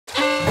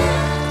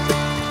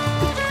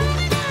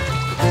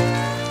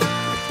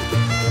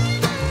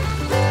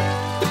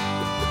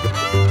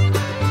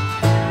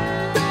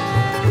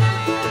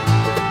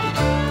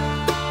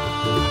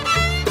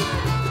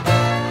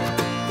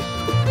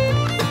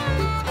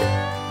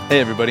Hey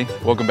everybody,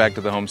 welcome back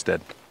to the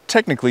homestead.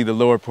 Technically the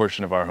lower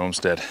portion of our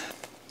homestead.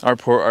 Our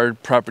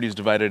property is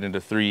divided into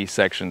three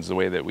sections the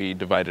way that we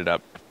divide it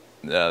up.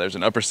 There's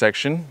an upper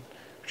section,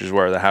 which is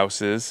where the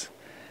house is,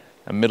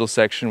 a middle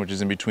section, which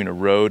is in between a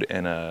road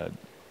and a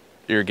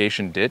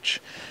irrigation ditch,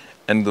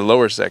 and the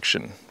lower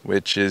section,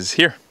 which is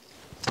here.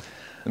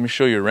 Let me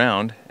show you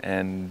around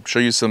and show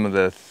you some of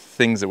the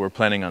things that we're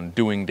planning on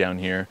doing down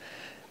here,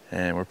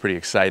 and we're pretty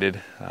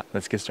excited.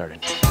 Let's get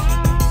started.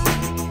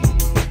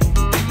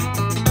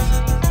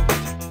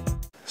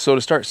 So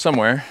to start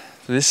somewhere,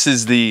 this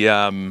is the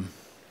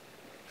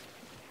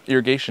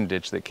irrigation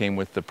ditch that came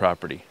with the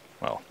property.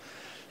 Well,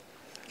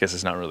 I guess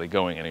it's not really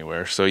going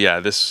anywhere. So yeah,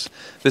 this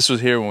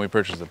was here when we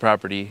purchased the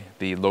property.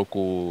 The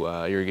local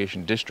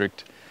irrigation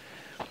district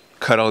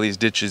cut all these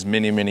ditches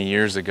many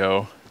years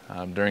ago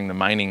during the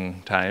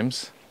mining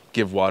times,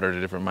 give water to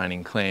different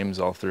mining claims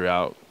all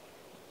throughout.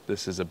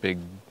 This is a big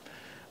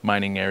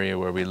mining area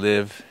where we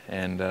live,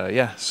 and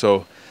yeah,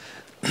 so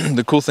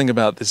the cool thing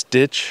about this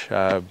ditch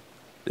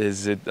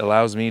is it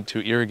allows me to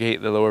irrigate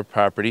the lower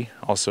property.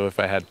 Also, if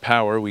I had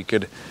power, we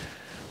could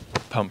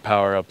pump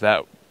water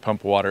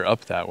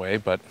up that way,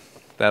 but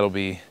that'll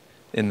be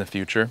in the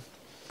future.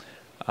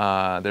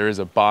 There is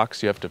a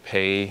box you have to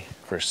pay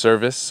for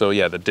service. So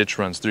yeah, the ditch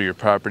runs through your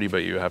property,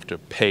 but you have to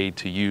pay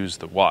to use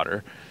the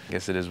water. I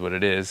guess it is what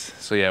it is.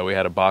 So yeah, we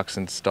had a box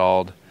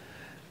installed,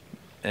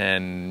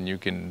 and you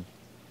can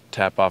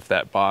tap off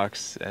that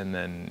box and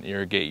then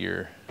irrigate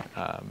your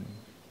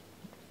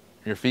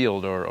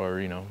field, or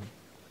you know,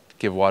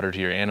 give water to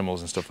your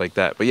animals and stuff like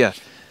that. But yeah,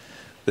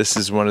 this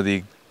is one of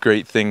the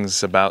great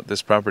things about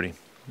this property,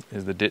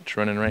 is the ditch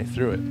running right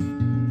through it.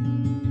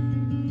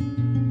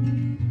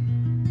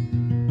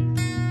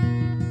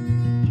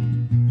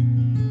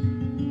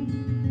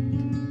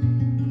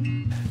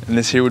 And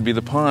this here would be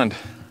the pond.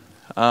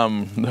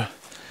 The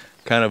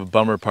kind of a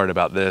bummer part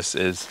about this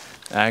is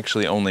I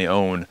actually only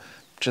own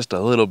just a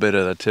little bit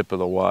of the tip of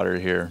the water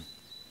here.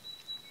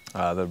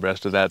 The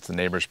rest of that's the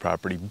neighbor's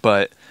property,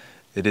 but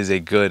it is a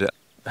good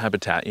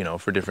habitat, you know,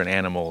 for different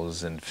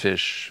animals and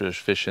fish. There's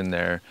fish in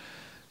there.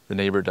 The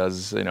neighbor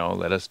does, you know,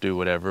 let us do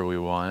whatever we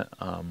want.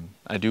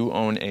 I do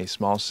own a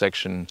small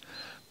section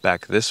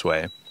back this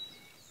way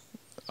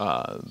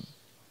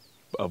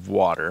of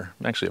water,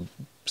 actually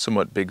a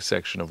somewhat big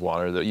section of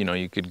water that, you know,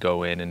 you could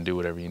go in and do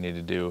whatever you need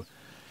to do.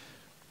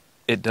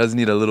 It does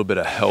need a little bit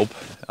of help.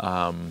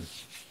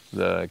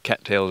 The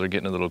cattails are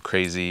getting a little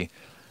crazy,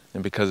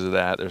 and because of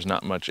that, there's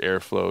not much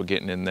airflow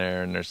getting in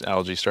there, and there's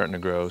algae starting to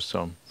grow.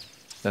 So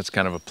that's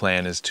kind of a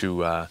plan, is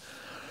to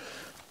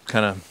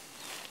kind of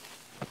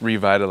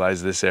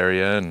revitalize this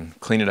area and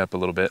clean it up a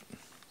little bit.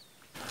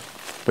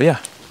 But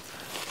yeah,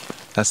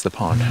 that's the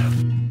pond.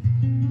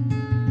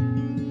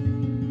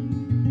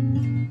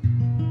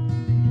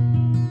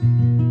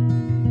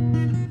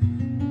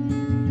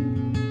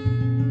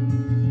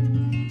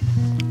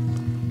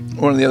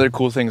 One of the other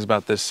cool things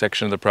about this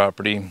section of the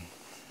property,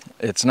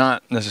 it's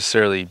not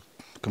necessarily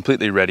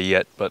completely ready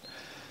yet, but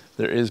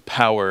there is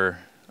power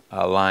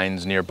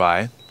lines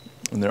nearby,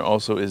 and there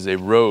also is a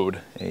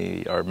road,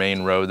 our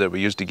main road that we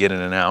used to get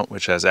in and out,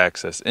 which has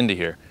access into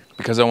here.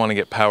 Because I want to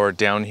get power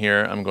down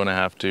here, I'm going to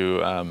have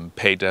to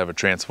pay to have a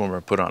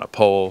transformer put on a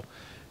pole,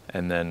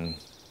 and then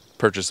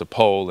purchase a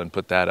pole and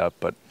put that up.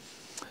 But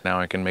now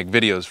I can make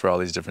videos for all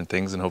these different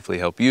things and hopefully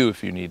help you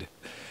if you need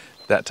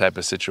that type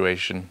of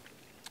situation.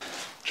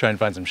 Try and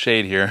find some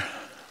shade here.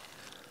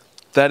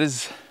 That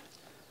is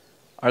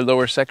our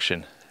lower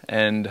section,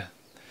 and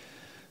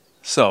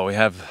so we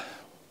have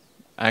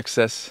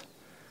access,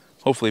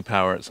 hopefully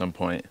power at some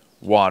point,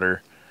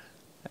 water,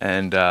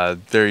 and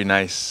very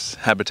nice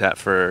habitat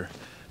for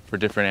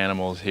different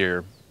animals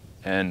here,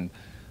 and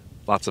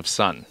lots of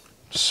sun.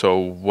 So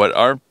what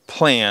our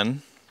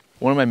plan,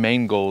 one of my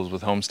main goals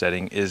with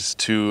homesteading, is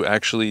to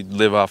actually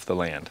live off the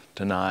land,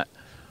 to not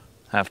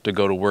have to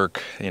go to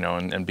work, you know,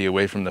 and be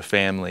away from the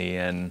family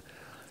and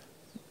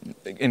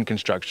in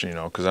construction, you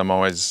know, because I'm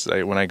always,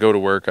 when I go to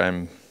work,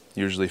 I'm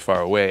usually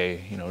far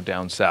away, you know,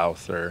 down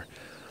south, or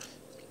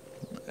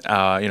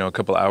you know, a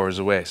couple hours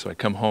away. So I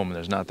come home and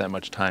there's not that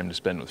much time to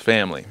spend with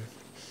family.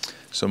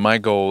 So my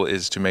goal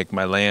is to make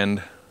my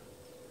land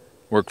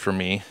work for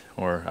me,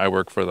 or I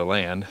work for the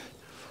land.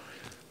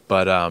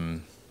 But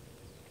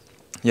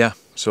yeah,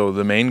 so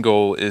the main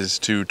goal is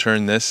to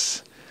turn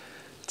this,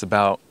 it's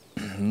about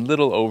a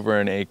little over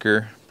an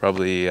acre,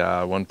 probably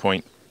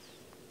 1.2,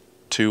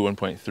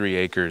 1.3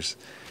 acres.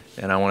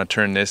 And I want to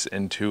turn this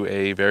into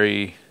a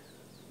very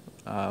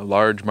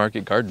large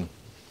market garden.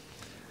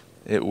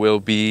 It will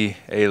be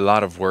a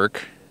lot of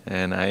work,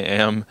 and I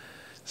am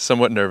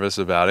somewhat nervous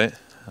about it.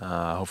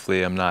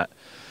 Hopefully I'm not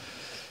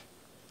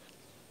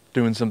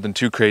doing something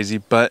too crazy,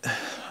 but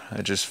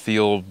I just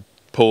feel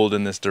pulled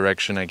in this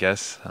direction, I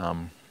guess.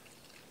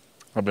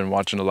 I've been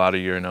watching a lot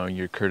of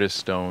your Curtis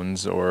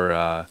Stones,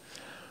 or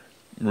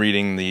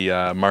reading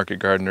the Market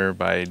Gardener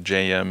by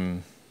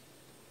J.M.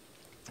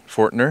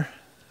 Fortner.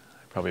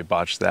 I probably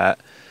botched that.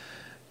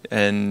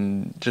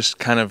 And just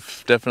kind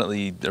of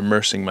definitely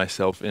immersing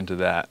myself into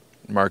that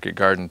market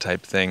garden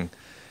type thing.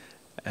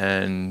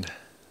 And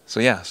so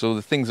yeah, so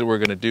the things that we're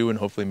gonna do and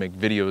hopefully make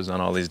videos on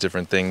all these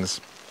different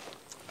things.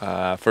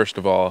 First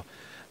of all,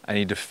 I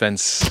need to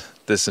fence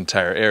this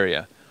entire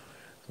area.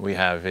 We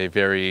have a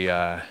very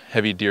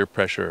heavy deer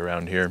pressure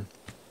around here.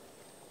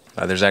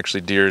 There's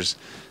actually deers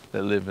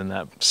that live in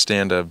that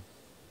stand of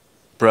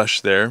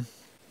brush there,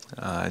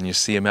 and you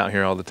see them out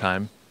here all the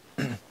time.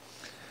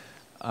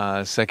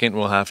 Second,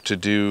 we'll have to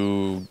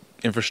do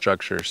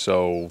infrastructure,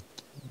 so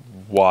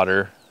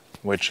water,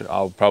 which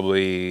I'll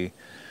probably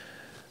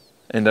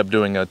end up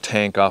doing a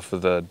tank off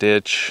of the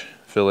ditch,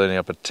 filling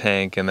up a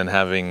tank, and then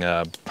having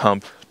a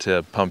pump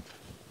to pump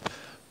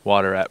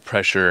water at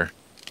pressure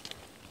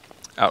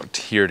out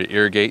here to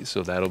irrigate,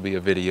 so that'll be a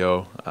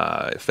video.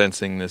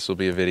 Fencing, this will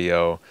be a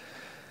video.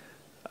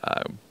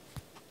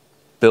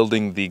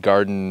 Building the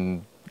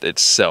garden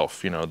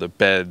itself, you know, the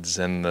beds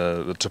and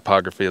the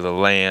topography of the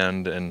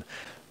land, and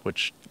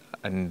which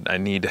I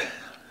need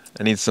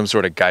some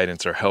sort of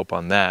guidance or help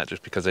on that,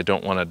 just because I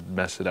don't want to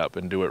mess it up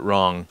and do it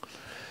wrong.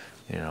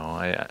 You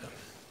know,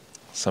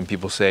 some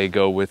people say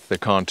go with the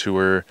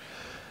contour,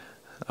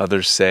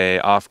 others say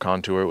off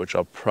contour, which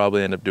I'll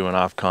probably end up doing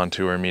off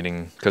contour,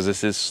 meaning, because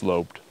this is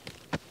sloped,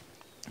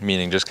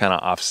 meaning just kind of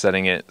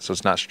offsetting it so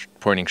it's not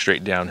pointing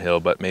straight downhill,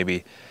 but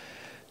maybe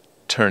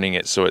turning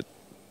it so it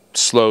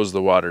slows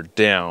the water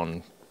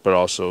down but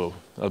also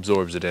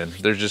absorbs it in.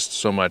 There's just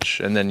so much.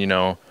 And then, you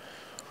know,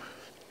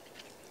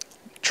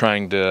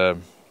 trying to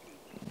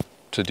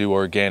do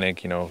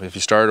organic, you know, if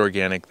you start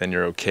organic then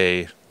you're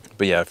okay,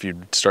 but yeah, if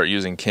you start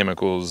using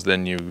chemicals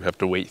then you have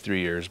to wait 3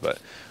 years. But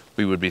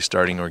we would be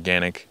starting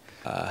organic.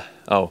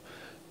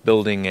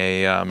 Building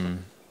a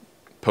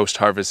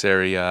post-harvest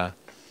area,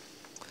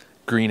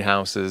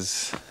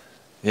 greenhouses.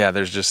 Yeah,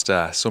 there's just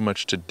so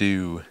much to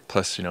do.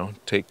 Plus, you know,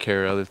 take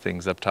care of other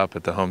things up top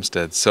at the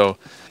homestead. So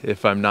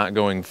if I'm not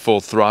going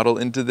full throttle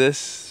into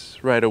this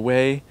right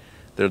away,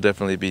 there'll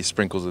definitely be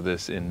sprinkles of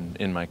this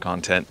in my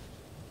content.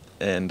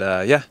 And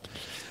yeah,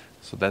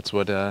 so that's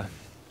what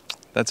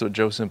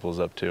Joe Simple's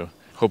up to.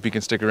 Hope you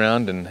can stick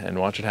around and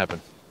watch it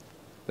happen.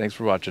 Thanks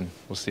for watching.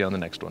 We'll see you on the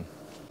next one.